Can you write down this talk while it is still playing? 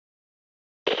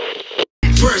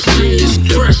Road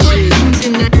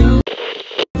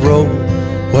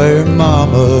where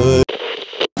mama.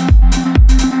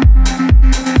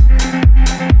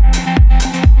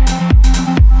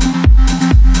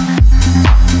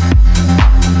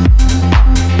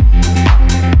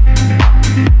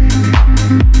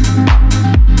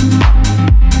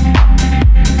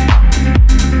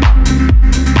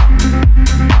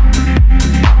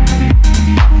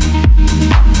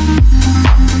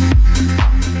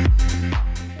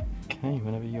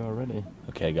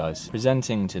 Okay guys,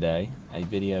 presenting today a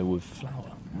video with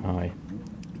Flower. Hi.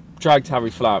 Dragged Harry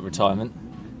Flower at retirement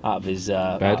out of his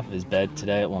bed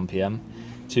today at 1 PM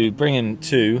to bring him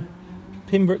to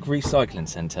Pembroke Recycling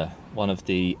Centre, one of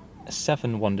the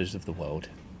 7 wonders of the world.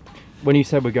 When you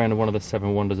said we're going to one of the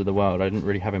 7 wonders of the world, I didn't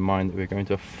really have in mind that we were going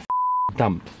to a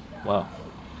dump. Well,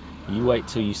 you wait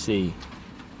till you see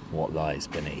what lies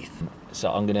beneath.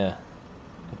 So I've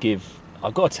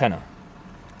got a tenner.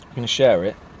 I'm gonna share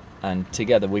it, and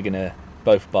together we're gonna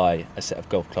both buy a set of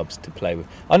golf clubs to play with.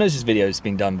 I know this video has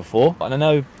been done before, and I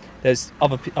know there's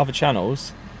other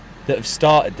channels that have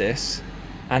started this,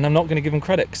 and I'm not going to give them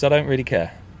credit because I don't really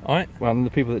care. All right? Well, and the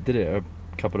people that did it are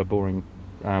a couple of boring.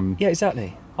 Yeah,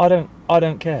 exactly. I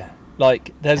don't care.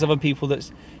 Like, there's other people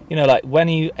that's, you know, like, when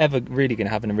are you ever really going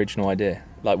to have an original idea?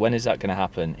 Like, when is that going to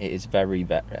happen? It is very,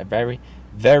 very,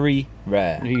 very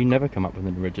rare. You never come up with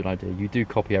an original idea. You do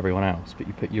copy everyone else, but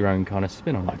you put your own kind of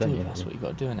spin on it, don't you? That's what you've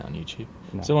got to do now on YouTube.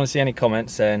 No. So I want to see any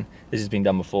comments saying this has been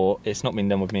done before. It's not been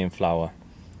done with me and Flower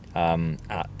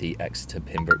at the Exeter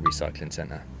Pembroke Recycling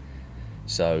Centre.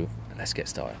 So let's get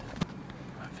started.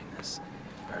 I think there's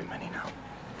very many now.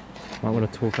 Might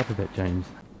want to talk up a bit, James.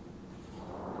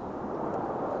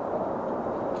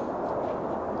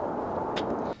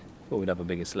 Thought we'd have a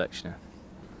bigger selection here.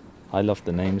 I love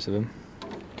the names of them.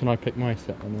 Can I pick my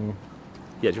set? Or...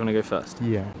 Yeah, do you want to go first?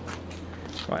 Yeah.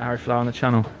 Right, Harry Flower on the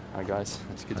channel. Hi guys,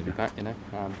 it's good to be back, you know.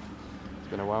 It's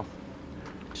been a while.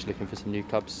 Just looking for some new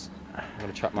clubs. I'm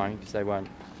going to chuck mine because they weren't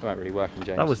really working,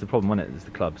 James. That was the problem, wasn't it? It was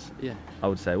the clubs. Yeah. I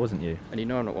would say it wasn't you. And you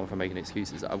know I'm not one for making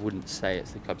excuses. I wouldn't say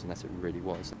it's the clubs unless it really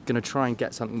was. I'm going to try and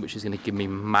get something which is going to give me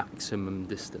maximum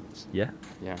distance. Yeah?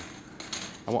 Yeah.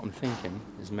 And what I'm thinking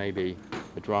is maybe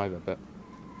a driver, but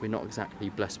we're not exactly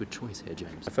blessed with choice here,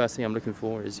 James. The first thing I'm looking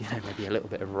for is, you know, maybe a little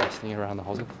bit of rustling around the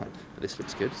hosel. But this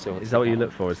looks good. So is that what you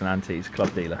look for as an antiques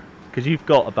club dealer? Because you've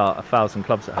got about 1,000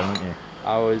 clubs at home, haven't you?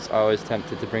 I was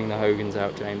tempted to bring the Hogans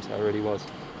out, James. I really was.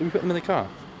 Did we put them in the car?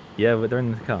 Yeah, but they're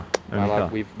in the car.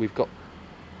 We've got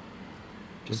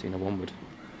just seen a one-wood.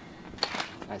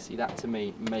 I see that, to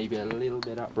me, maybe a little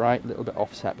bit upright, a little bit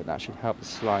offset, but that should help the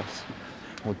slice.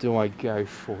 Or do I go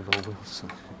for the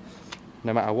Wilson?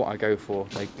 No matter what I go for,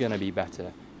 they're going to be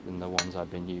better than the ones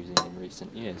I've been using in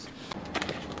recent years.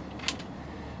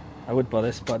 I would buy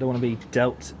this, but I don't want to be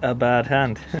dealt a bad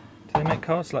hand. Do they make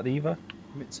cars like the Evo?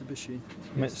 Mitsubishi.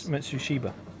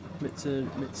 Mitsubishi.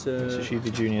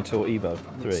 Mitsubishi Junior Tour Evo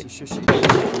 3.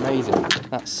 Mitsubishi. Amazing.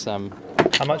 That's How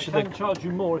much are I can charge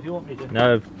you more if you want me to.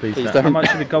 No, please don't. How much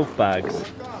are the golf bags?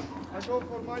 I go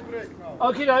for my break now.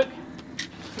 Okie doke.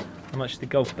 How much are the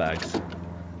golf bags?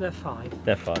 They're 5.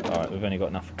 They're 5. Alright, we've only got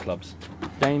enough for clubs.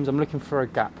 James, I'm looking for a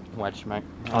gap wedge, mate.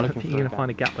 I don't think you're going to find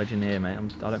a gap wedge in here, mate.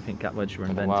 I don't think gap wedges were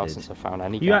invented. Well, since I found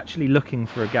any. You're actually looking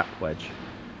for a gap wedge.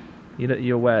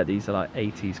 You're aware these are like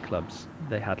 80s clubs.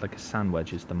 They had like a sand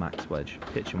wedge as the max wedge,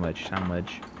 pitching wedge, sand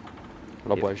wedge.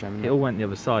 Lob wedge, it all went the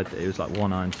other side. It was like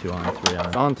 1 iron, 2 iron, 3 iron.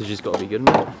 Advantage has got to be good,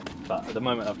 mate. But at the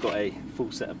moment, I've got a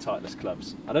full set of Titleist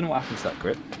clubs. I don't know what happens to that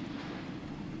grip.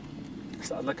 It's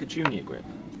like a junior grip.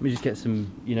 Let me just get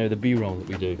some, you know, the B-roll that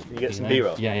we do. You get some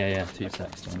B-roll? Yeah. 2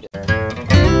 secs.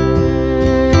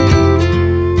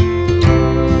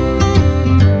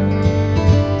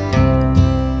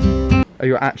 Oh,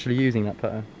 you're actually using that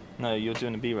putter? No, you're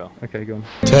doing a B-roll. Okay, go on.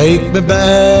 Take me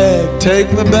back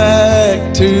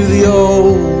to the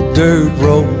old dirt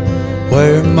road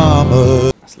where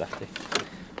mama. That's lefty.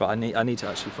 But I need to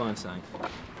actually find something.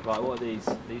 Right, what are these?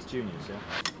 These juniors, yeah?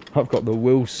 I've got the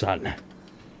Wilson.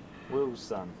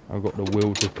 Wilson. I've got the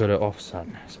will to put it off,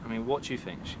 son. I mean, what do you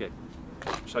think?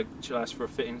 Should I ask for a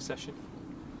fitting session?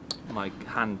 My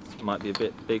hand might be a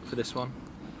bit big for this one.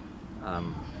 My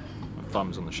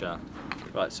thumb's on the shaft.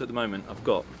 Right, so at the moment I've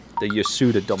got the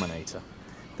Yasuda Dominator,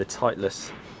 the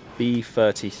Titleist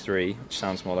B33, which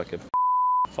sounds more like a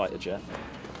fighter jet.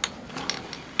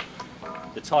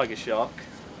 The Tiger Shark,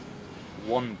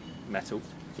 1 metal.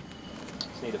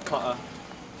 Just need a putter.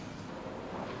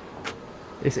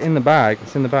 It's in the bag.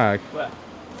 It's in the bag. Where?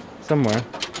 Somewhere.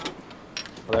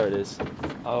 Oh, there it is.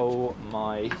 Oh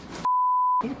my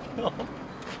God.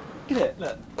 Look at it,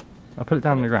 look. I'll put it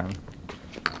down on the ground.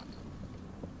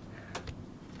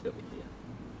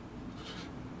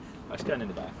 going in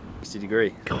the back. 60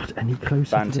 degree. God, any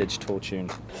closer? Vantage tour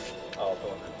tuned. Oh,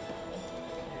 go on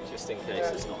then. Just in case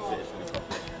it's not fitted for me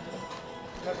properly.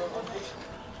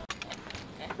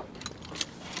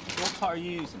 What part are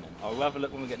you using then? I'll have a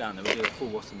look when we get down there. We'll do a full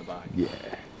what's in the bag. Yeah.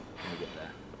 When we get there.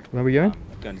 Where are we going?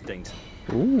 Going to Dainton.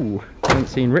 Ooh, haven't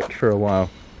seen Rich for a while.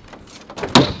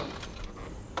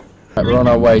 Right, we're on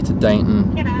our way to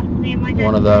Dainton.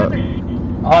 One of the...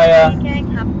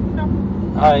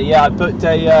 Hi, yeah, I booked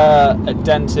a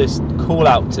dentist call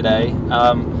out today,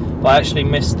 but I actually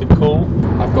missed the call.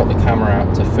 I've got the camera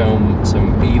out to film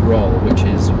some B-roll, which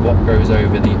is what goes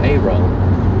over the A-roll.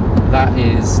 That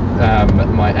is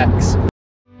my ex.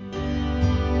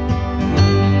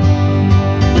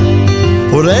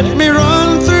 Well, let me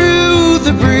run through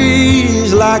the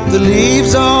breeze like the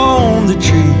leaves on the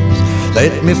trees.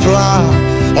 Let me fly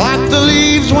like the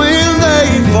leaves when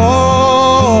they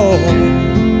fall.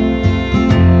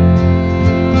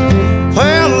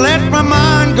 Well, let my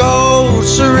mind go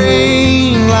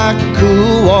serene like a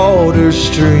cool water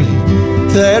stream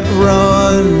that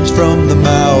runs from the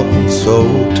mountain so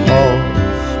tall.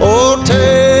 Oh,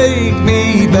 take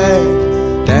me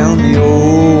back down the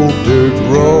old dirt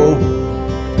road.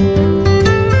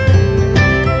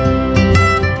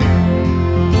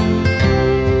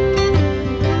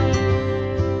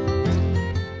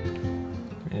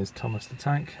 Here's Thomas the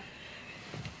tank.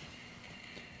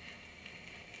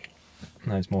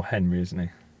 No, it's more Henry, isn't he?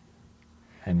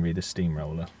 Henry the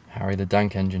steamroller. Harry the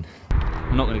dank engine.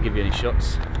 I'm not going to give you any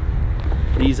shots.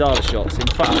 These are the shots. In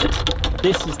fact,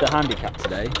 this is the handicap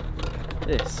today.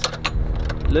 This.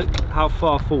 Look how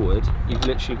far forward you've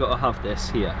literally got to have this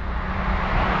here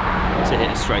to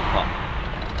hit a straight pop.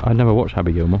 I'd never watched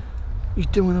Happy Gilmore. You're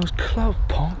doing those cloud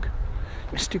punk.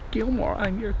 Mr. Gilmore,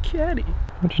 I'm your caddy.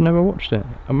 I just never watched it.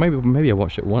 Or maybe I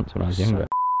watched it once when I was younger.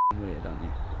 Weird, aren't you?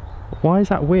 Why is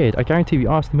that weird? I guarantee if you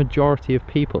ask the majority of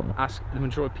people. Ask the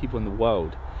majority of people in the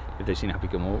world if they've seen Happy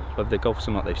Gilmore, whether they're golfers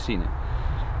or not, they've seen it.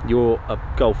 You're a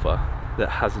golfer that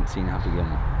hasn't seen Happy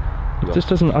Gilmore. It just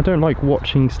doesn't. I don't like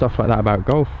watching stuff like that about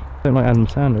golf. I don't like Adam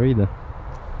Sandler either.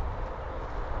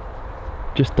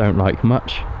 Just don't like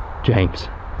much. James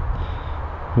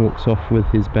walks off with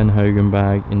his Ben Hogan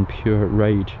bag in pure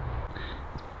rage.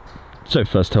 So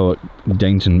first hole at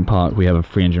Dainton Park, we have a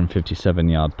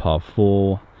 357-yard par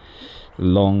 4.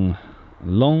 Long.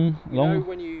 You know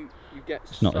when you get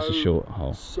It's not as a short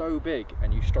hole. so big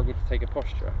and you struggle to take a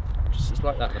posture? It's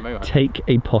like that at the moment. Take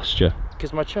a posture.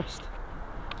 Because my chest.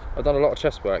 I've done a lot of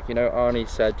chest work. You know, Arnie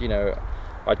said, you know,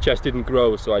 my chest didn't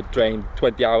grow, so I trained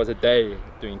 20 hours a day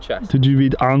doing chest. Did you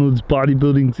read Arnold's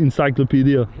bodybuilding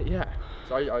encyclopedia? Yeah.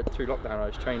 So through lockdown, I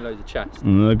was training loads of chest.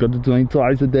 I got to train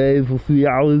twice a day for 3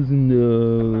 hours and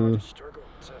I just struggled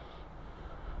to,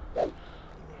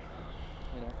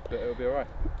 you know, but it'll be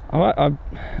alright.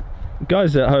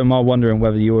 Guys at home are wondering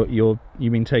whether you've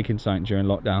been taking something during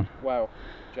lockdown. Well,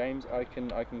 James, I can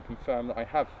confirm that I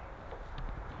have.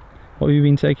 What have you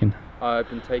been taking? I've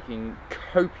been taking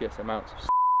copious amounts of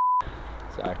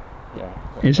so, yeah.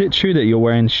 Is it true that you're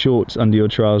wearing shorts under your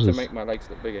trousers? To make my legs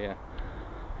look bigger, yeah.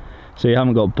 So you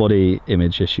haven't got body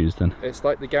image issues then? It's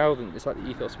like the Galvin, it's like the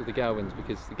ethos with the Galvins,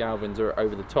 because the Galvins are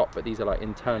over the top, but these are like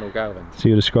internal Galvins. So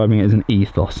you're describing it as an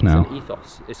ethos now? It's an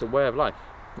ethos. It's a way of life.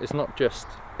 It's not just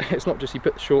you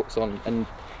put the shorts on and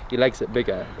your legs get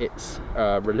bigger. It's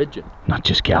religion. Not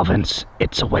just Galvins,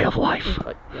 it's a way of life.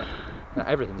 Like, yeah.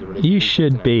 Everything's a religion. You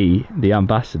should be the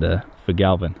ambassador for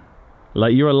Galvin.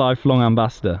 Like, you're a lifelong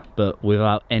ambassador, but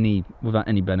without any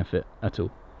benefit at all.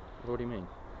 What do you mean?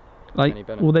 Like,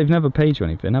 well, they've never paid you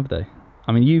anything, have they?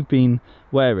 I mean, you've been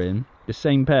wearing the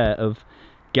same pair of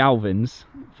Galvins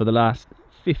for the last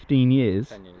 15 years,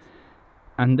 10 years,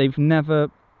 and they've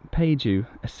never paid you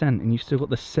a cent, and you've still got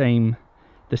the same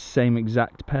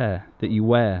exact pair that you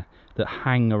wear, that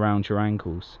hang around your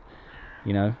ankles,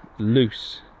 you know,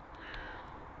 loose.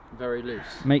 Very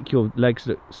loose. Make your legs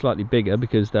look slightly bigger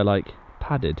because they're like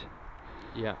padded.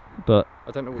 Yeah. But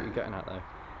I don't know what you're getting at though.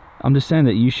 I'm just saying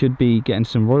that you should be getting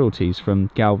some royalties from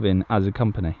Galvin as a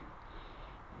company.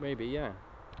 Maybe, yeah.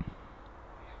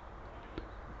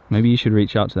 Maybe you should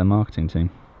reach out to their marketing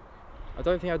team. I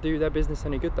don't think I do their business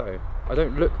any good though. I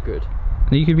don't look good.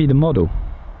 You could be the model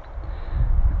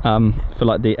for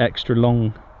like the extra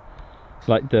long,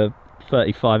 like the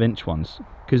 35-inch ones,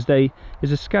 because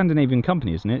it's a Scandinavian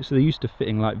company, isn't it? So they're used to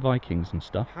fitting like Vikings and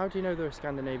stuff. How do you know they're a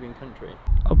Scandinavian country?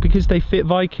 Oh, because they fit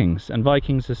Vikings, and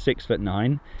Vikings are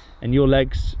 6'9", and your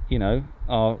legs, you know,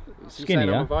 are So skinnier.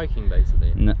 you're saying I'm a Viking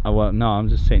basically? No, well, no, I'm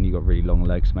just saying you got really long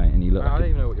legs, mate, and you look. I like don't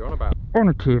even know what you're on about. On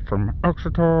a tip from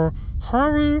Exeter,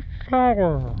 Harry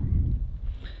Flower.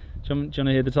 Do you want to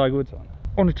hear the Tiger Woods one?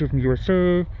 on the tour from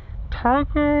USA,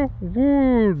 Tiger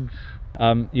Woods.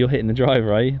 You're hitting the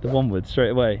driver, are you? The one wood straight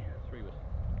away. 3-wood.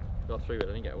 Got 3-wood, I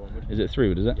didn't get a 1-wood. Is it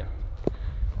 3-wood, is it? Yeah.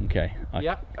 Okay.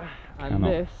 Yeah, and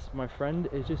this, my friend,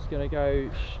 is just going to go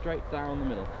straight down the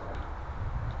middle.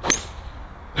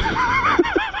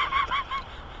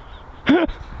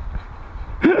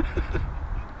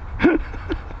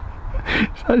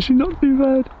 It's actually not too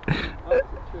bad.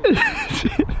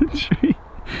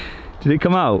 Did it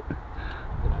come out?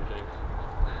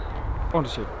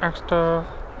 Extra.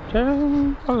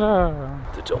 The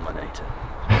Dominator.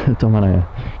 Dominator.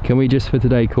 Can we just for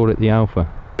today call it the Alpha?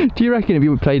 Do you reckon if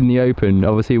you played in the open,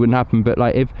 obviously it wouldn't happen, but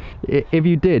like if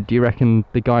you did, do you reckon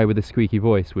the guy with the squeaky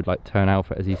voice would like turn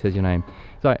Alpha as he says your name?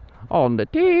 It's like, on the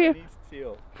tee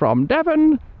from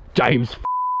Devon, James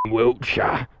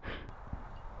Wiltshire.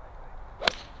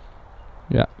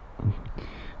 Yeah.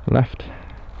 Left.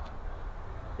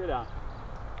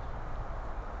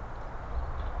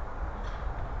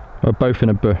 We're both in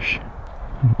a bush.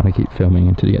 I keep filming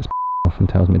until he gets off and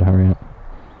tells me to hurry up.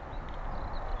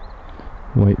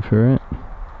 Wait for it.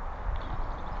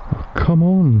 Oh, come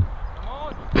on.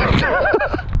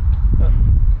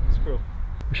 Squirrel.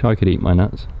 Wish I could eat my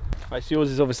nuts. Right, so yours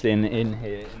is obviously in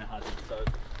here in a hazard. So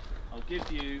I'll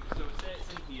give you. So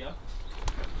it's in here.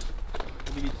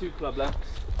 I'll give you 2 club lengths.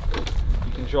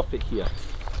 You can drop it here.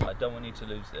 I don't want you to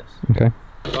lose this. Okay.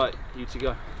 Right, you to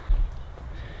go.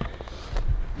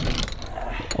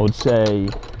 I would say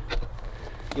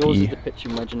yours is the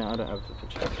pitching wedge now. I don't have the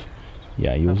pitching wedge.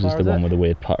 Yeah, yours is the one with the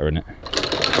weird putter in it.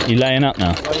 You laying up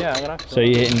now? Oh yeah, I'm gonna have to. So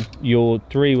you're hitting your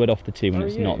 3-wood off the tee when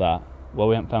it's not that. Well,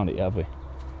 we haven't found it yet, have we?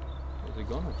 Where's it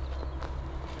gone?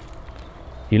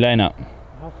 You laying up?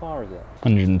 How far is it?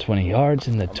 120 yards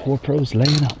and the Tour Pro's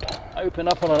laying up. Open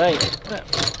up on an 8.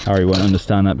 Harry won't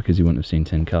understand that because he wouldn't have seen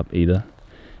Tin Cup either.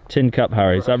 Tin Cup,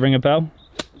 Harry, does that ring a bell?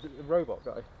 Is it the robot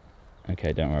guy?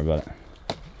 Okay, don't worry about it.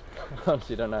 I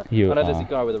honestly don't know. You I know there's a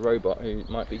guy with a robot who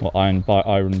might be. Well, Iron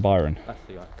Byron. That's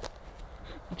the guy.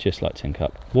 Just like Tin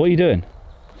Cup. What are you doing?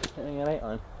 Hitting an 8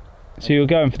 iron. So you're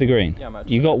going for the green? Yeah, I'm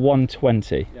You got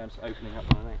 120. Yeah, I'm just opening up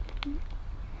on an 8.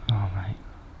 Oh, mate.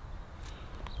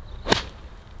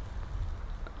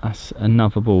 That's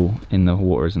another ball in the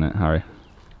water, isn't it, Harry?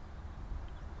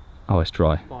 Oh, it's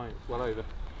dry. Fine, it's well over.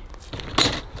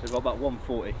 So we've got about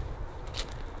 140.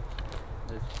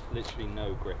 There's literally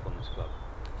no grip on this club.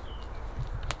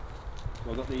 So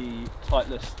I've got the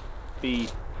Titleist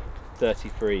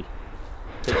B33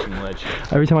 pitching wedge.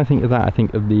 Every time I think of that, I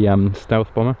think of the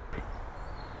stealth bomber.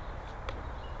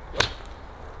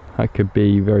 That could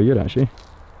be very good, actually.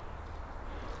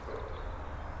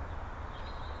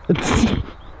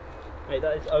 Mate,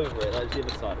 that is over it. That is the other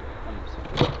side of it.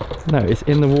 No, it's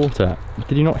in the water.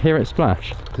 Did you not hear it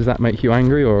splash? Does that make you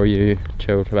angry, or are you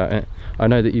chilled about it? I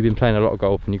know that you've been playing a lot of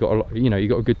golf, and you've got a lot. You know,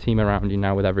 you've got a good team around you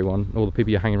now with everyone, all the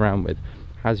people you're hanging around with.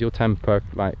 Has your temper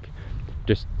like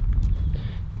just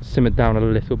simmered down a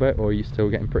little bit, or are you still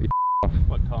getting pretty off?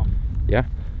 Quite calm. Yeah.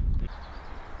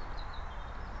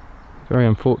 Very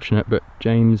unfortunate, but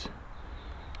James's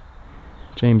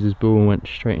ball went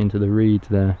straight into the reeds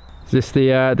there. Is this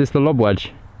the lob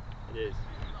wedge? It is.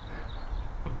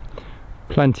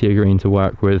 Plenty of green to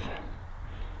work with.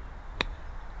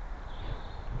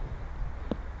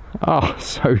 Oh,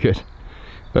 so good,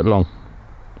 but long.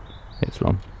 It's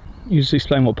long. You just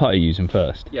explain what putter you're using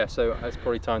first. Yeah, so it's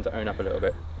probably time to own up a little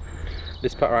bit.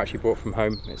 This putter I actually brought from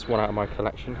home. It's one out of my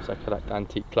collection, so I collect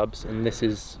antique clubs, and this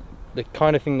is the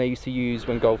kind of thing they used to use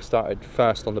when golf started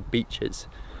first on the beaches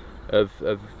of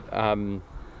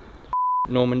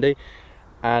Normandy,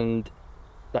 and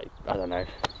like, I don't know.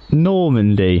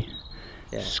 Normandy?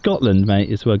 Yeah. Scotland, mate,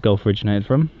 is where golf originated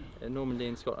from. Normandy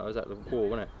in Scotland. I was at the war,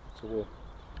 wasn't it? It's a war.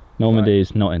 Normandy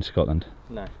is not in Scotland.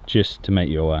 No. Just to make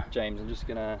you aware. James, I'm just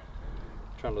gonna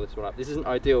trundle this one up. This isn't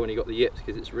ideal when you got the yips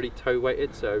because it's really toe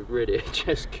weighted, so really it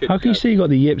just could How can you say you got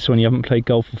the yips when you haven't played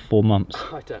golf for 4 months?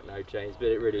 I don't know, James, but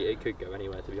it could go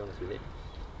anywhere, to be honest with you.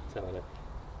 Let's have a look.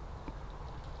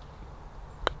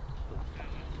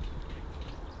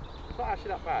 It's not actually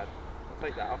that bad. I'll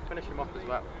take that. I'll finish him off as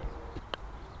well.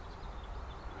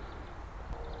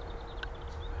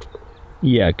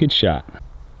 Yeah, good shot.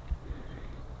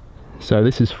 So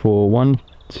this is for 1,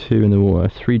 2 in the water,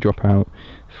 3 drop out,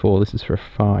 4. This is for a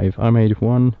 5. I made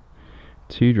 1,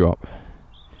 2 drop,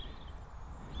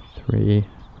 3,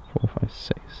 4, 5,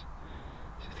 6.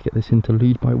 Just to get this into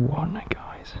lead by 1,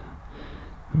 guys.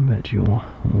 I bet you're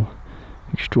all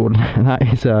extraordinary. That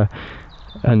is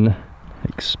an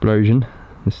explosion.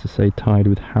 This is to say tied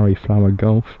with Harry Flower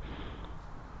Golf.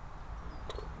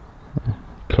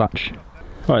 Clutch.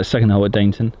 Right, second hole at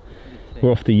Dainton.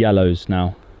 We're off the yellows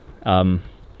now.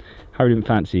 Harry didn't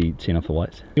fancy teeing off the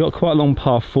whites. You got quite a long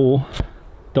par 4,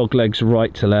 dog legs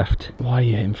right to left. Why are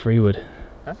you hitting freewood?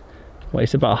 Huh? Well,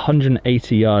 it's about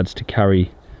 180 yards to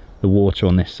carry the water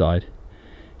on this side.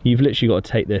 You've literally got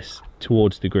to take this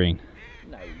towards the green.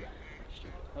 No, I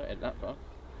don't hit that far.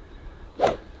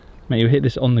 Mate, you'll hit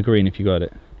this on the green if you got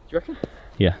it. Do you reckon?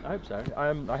 Yeah. I hope so.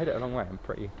 I hit it a long way. I'm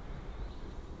pretty.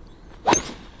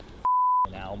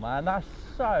 Now, man, that's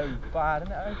so bad,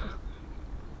 isn't it?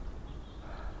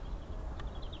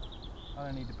 I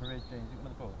don't need the provision. Is it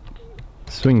one of the balls?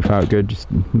 Swing felt good,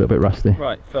 just a little bit rusty.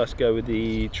 Right, first go with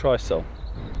the Trisol.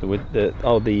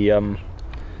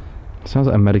 Sounds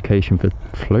like a medication for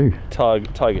flu.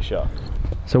 Tiger Shark.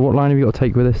 So what line have you got to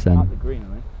take with this then? Up the green,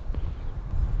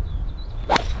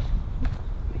 I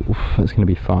think. Oof, that's going to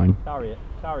be fine. Carry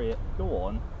it, go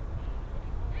on.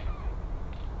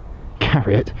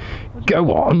 Carry it,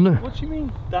 go on! What do you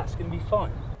mean that's going to be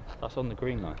fine? That's on the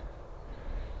green line.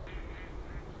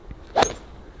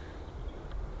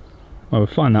 Well, we'll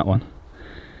find that one.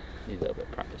 Need a little bit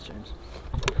of practice, James.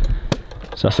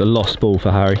 So that's a lost ball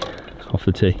for Harry, off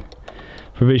the tee.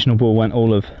 Provisional ball went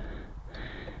all of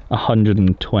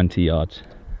 120 yards,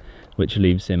 which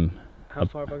leaves him How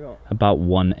far have I got? about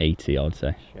 180, I'd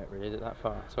say. Shit, really, is it that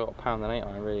far? So I got a pound and 8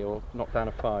 on it, really, or knock down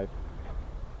a 5.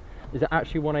 Is it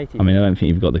actually 180? I mean, I don't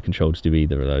think you've got the control to do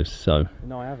either of those, so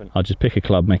No, I haven't. I'll just pick a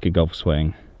club, make a golf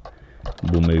swing,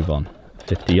 we'll move on.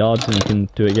 50 yards and you can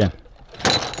do it again.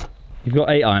 You've got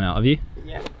 8 iron out, have you?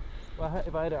 Yeah. Well,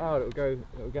 if I hit it out,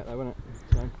 it'll get there, won't it?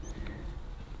 So.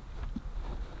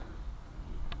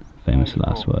 Famous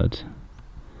last words.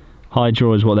 High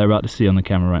draw is what they're about to see on the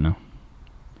camera right now.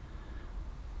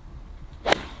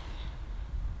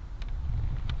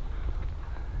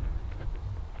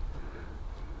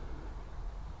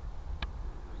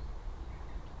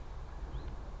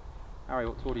 Harry,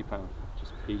 what tour do you play on?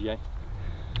 Just PGA?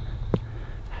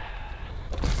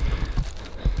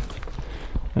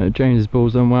 James's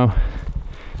ball's done well.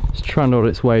 It's trundled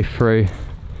its way through,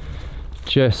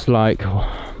 just like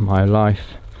my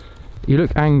life. You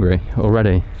look angry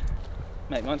already.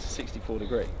 Mate, mine's a 64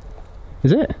 degree.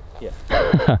 Is it?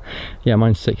 Yeah. Yeah,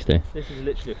 mine's 60. This is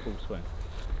literally a full swing.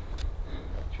 Do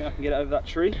you think I can get it over that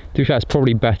tree? To be fair, it's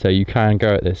probably better. You can go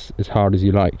at this as hard as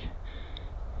you like.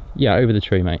 Yeah, over the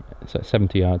tree, mate. It's like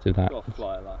 70 yards of that. Got to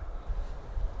fly it like.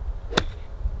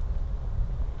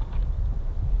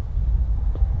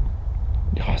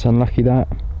 Oh, it's unlucky that.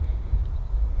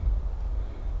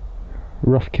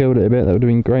 Rough killed it a bit, that would have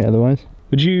been great otherwise.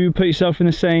 Would you put yourself in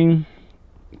the same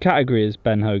category as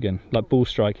Ben Hogan, like ball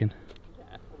striking?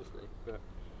 Yeah, obviously, but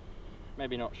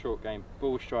maybe not short game.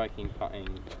 Ball striking, putting,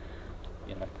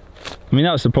 you know. I mean,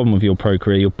 that was the problem with your pro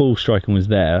career. Your ball striking was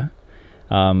there,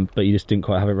 but you just didn't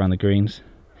quite have it around the greens.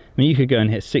 I mean, you could go and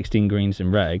hit 16 greens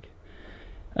in reg,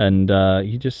 and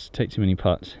you just take too many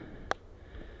putts.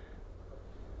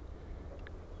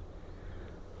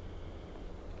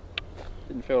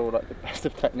 Didn't feel like the best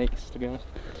of techniques, to be honest.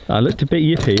 I looked a bit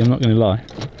yippy, I'm not going to lie.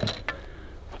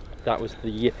 That was the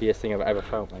yippiest thing I've ever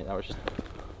felt, mate. That was just...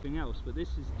 Nothing else, but this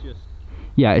is just...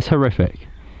 Yeah, it's horrific.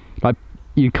 Like,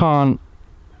 you can't...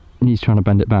 He's trying to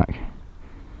bend it back.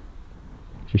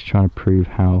 Just trying to prove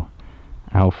how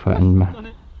alpha and... Done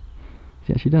it.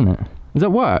 He's actually done it. Has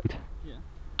that worked? Yeah.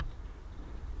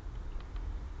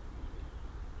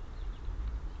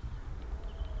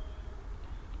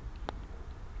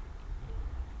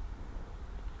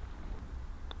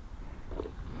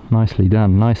 Nicely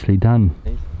done, nicely done.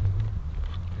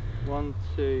 1,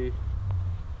 2,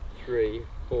 3,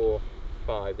 4,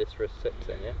 5. This for a 6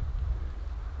 then, yeah?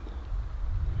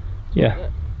 Yeah.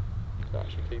 It's not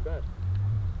actually too bad.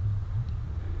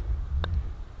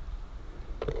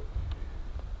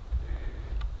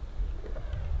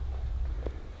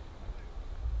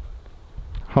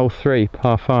 Hole 3,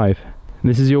 par 5.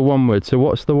 This is your one wood. So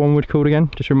what's the one wood called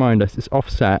again? Just remind us. It's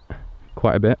offset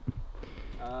quite a bit.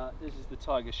 This is the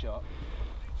Tiger Shark.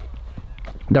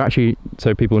 They're actually,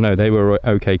 so people know, they were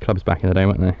okay clubs back in the day,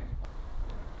 weren't they?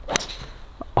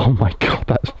 Oh my god,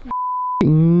 that's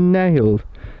f***ing nailed.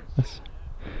 That's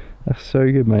so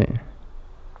good, mate.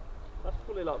 That's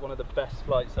probably like one of the best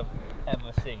flights I've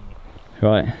ever seen.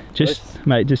 Right, just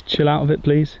mate, just chill out of it,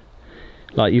 please.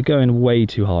 Like, you're going way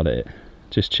too hard at it.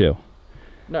 Just chill.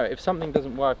 No, if something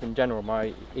doesn't work in general,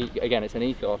 again, it's an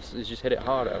ethos, is just hit it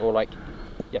harder, or like,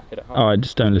 yeah, hit it harder. Alright,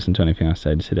 just don't listen to anything I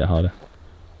say, just hit it harder.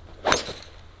 That's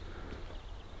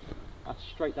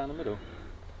straight down the middle.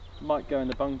 Might go in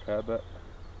the bunker, but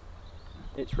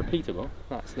it's repeatable.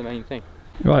 That's the main thing.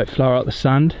 Right, flour out the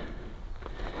sand.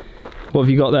 What have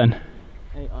you got then?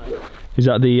 8 iron. Is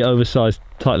that the oversized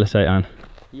Titleist 8 iron?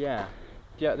 Yeah.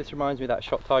 Yeah, this reminds me of that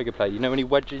shot Tiger played. You know when he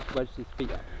wedges his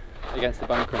feet up against the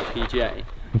bunker on a PGA?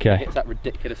 Okay. He hits that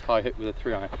ridiculous high hook with a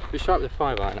 3-iron. Just try it with a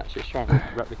 5-iron actually, just try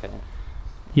and replicate it.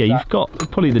 Yeah, you've got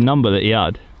probably the number that he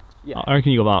had. Yeah. I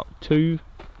reckon you got about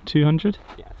 200?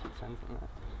 Yeah, 210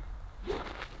 like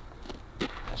that.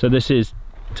 So this is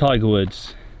Tiger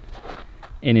Woods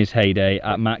in his heyday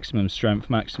at maximum strength,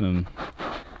 maximum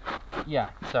Yeah,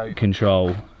 so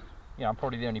control. yeah, I'm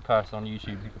probably the only person on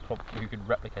YouTube who could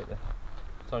replicate this.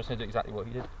 So I'm just going to do exactly what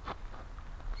he did.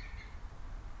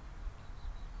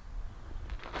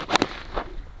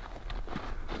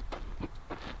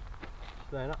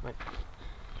 Laying up, mate.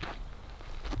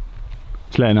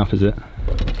 It's laying up, is it?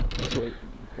 That's what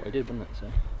he did, wasn't it?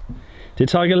 So. Did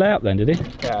Tiger lay up then, did he?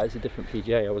 Yeah, it's a different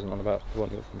PGA. I wasn't on about the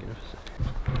one you were thinking of. So.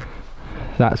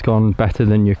 That's gone better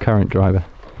than your current driver.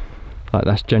 Like,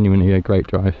 that's genuinely a great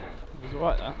drive. It was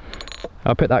alright, that.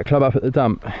 I'll pick that club up at the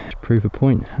dump to prove a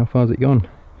point. How far has it gone?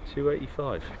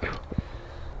 285.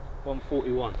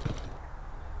 141.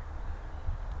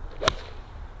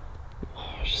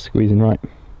 Oh, just squeezing right.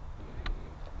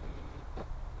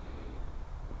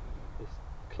 This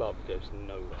club goes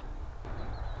nowhere.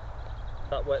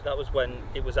 That was when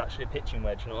it was actually a pitching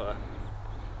wedge, not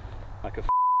like a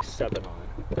 7-iron.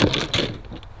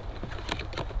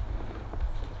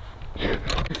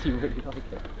 You really like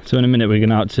it. So in a minute we're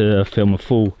going out to film a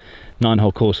full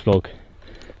 9-hole course vlog.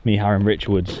 Me, Harry and Rich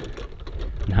Woods.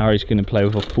 And Harry's going to play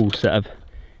with a full set of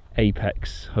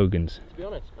Apex Hogans. To be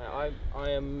honest, mate, I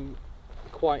am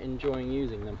quite enjoying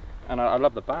using them. And I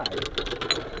love the bag.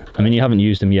 I mean, you haven't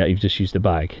used them yet, you've just used the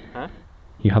bag. Huh?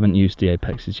 You haven't used the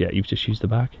Apexes yet, you've just used the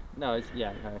bag. No,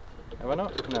 no. Have I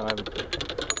not? No, I haven't.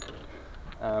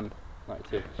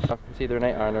 92. It's either an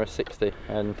 8-iron or a 60,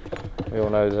 and we all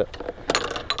know that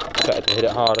it's better to hit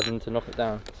it harder than to knock it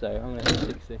down. So I'm going to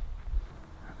hit 60.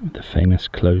 The famous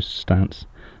closed stance,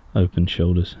 open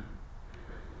shoulders.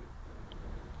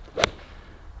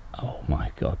 Oh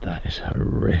my god, that is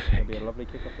horrific. It'll be a lovely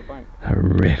kick off the bank.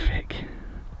 Horrific.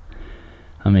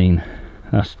 I mean,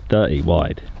 that's 30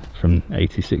 wide from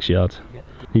 86 yards.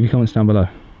 Leave your comments down below.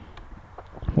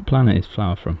 What planet is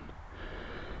flower from?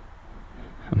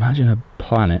 Imagine a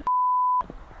planet.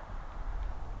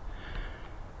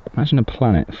 Imagine a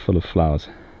planet full of flowers.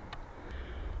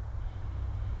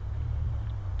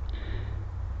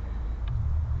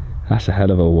 That's a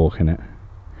hell of a walk, isn't it?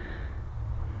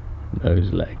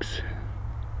 Those legs.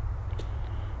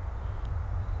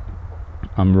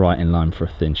 I'm right in line for a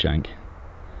thin shank.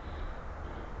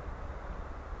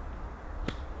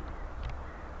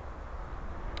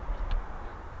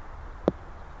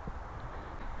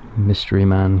 Mystery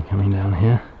man coming down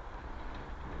here.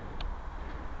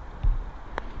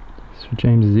 It's for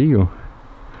James's eagle.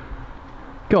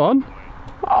 Go on!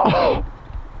 Oh!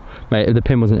 Mate, if the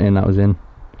pin wasn't in, that was in.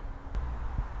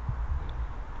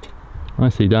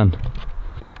 Nicely done.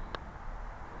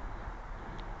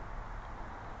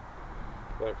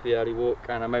 Went for the early walk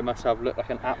and I made myself look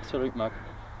like an absolute mug.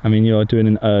 I mean, you're doing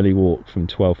an early walk from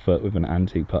 12 foot with an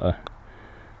antique putter.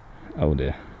 Oh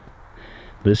dear.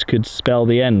 This could spell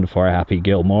the end for a happy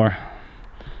Gilmore.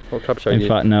 What club show you? In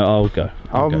fact, no, I'll go.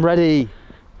 I'm ready.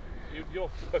 You've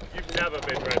never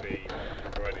been ready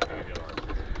for anything in your life. Do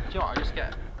you know what, I just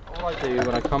get, all I do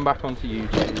when I come back onto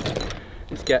YouTube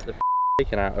is get the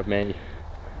taken out of me.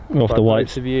 We're off the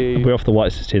whites. We're off the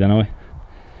whites too, then, are we?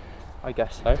 I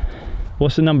guess so.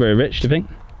 What's the number, Rich, do you think?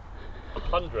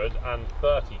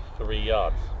 133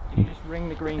 yards. You just ring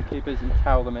the greenkeepers and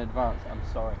tell them in advance, I'm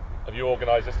sorry. Have you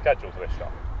organised a schedule for this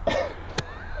shot?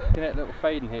 Get a little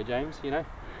fade in here, James, you know?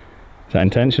 Is that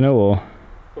intentional or?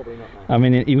 Probably not, mate. I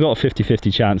mean, you've got a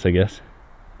 50-50 chance, I guess.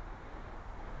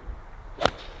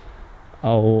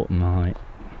 Oh my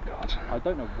god. I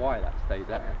don't know why that stayed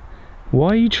there. Why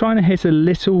are you trying to hit a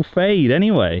little fade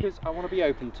anyway? Because I want to be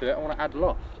open to it, I want to add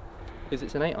loft. Because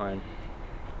it's an 8-iron.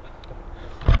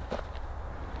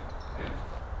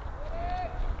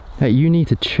 Hey, you need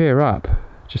to cheer up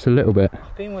just a little bit.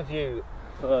 I've been with you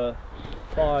for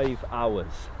 5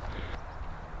 hours.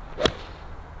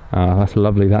 Ah, that's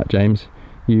lovely that, James.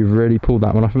 You've really pulled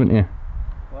that one off, haven't you?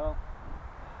 Well,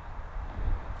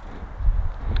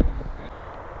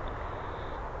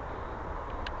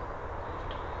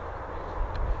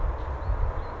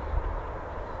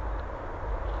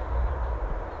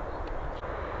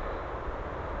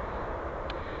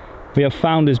 we have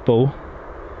found his ball.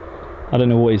 I don't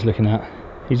know what he's looking at.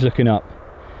 He's looking up.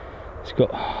 He's got.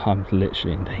 Oh, I'm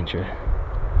literally in danger.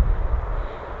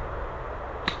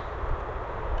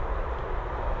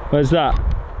 Where's that?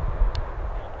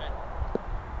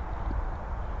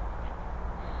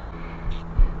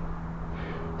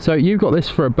 So you've got this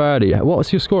for a birdie.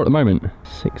 What's your score at the moment?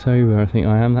 6 over, I think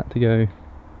I am. That to go.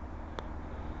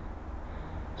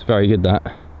 It's very good,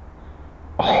 that.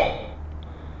 Oh.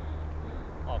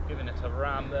 I've given it a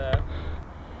ram there.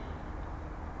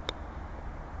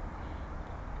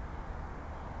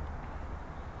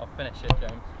 I'll finish it,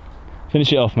 James.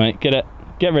 Finish it off, mate. Get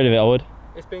rid of it, I would.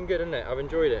 It's been good, isn't it? I've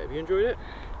enjoyed it. Have you enjoyed it?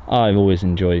 I've always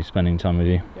enjoyed spending time with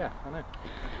you. Yeah, I know.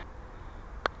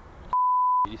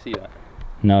 Did you see that?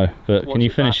 No, but Watch can you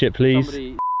finish it, please?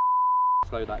 Somebody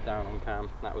slow that down on cam.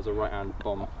 That was a right-hand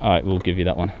bomb. Alright, we'll give you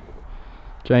that one.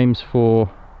 James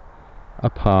for a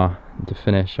par to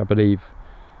finish, I believe,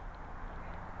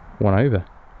 1 over.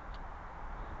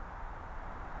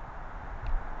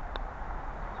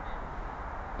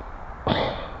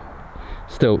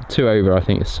 Still 2 over, I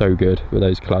think is so good with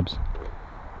those clubs.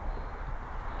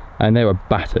 And they were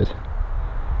battered.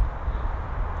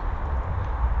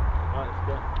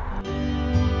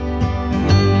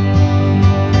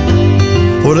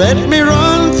 Well, let me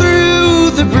run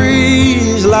through the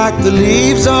breeze like the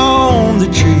leaves on the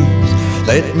trees.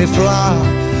 Let me fly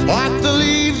like the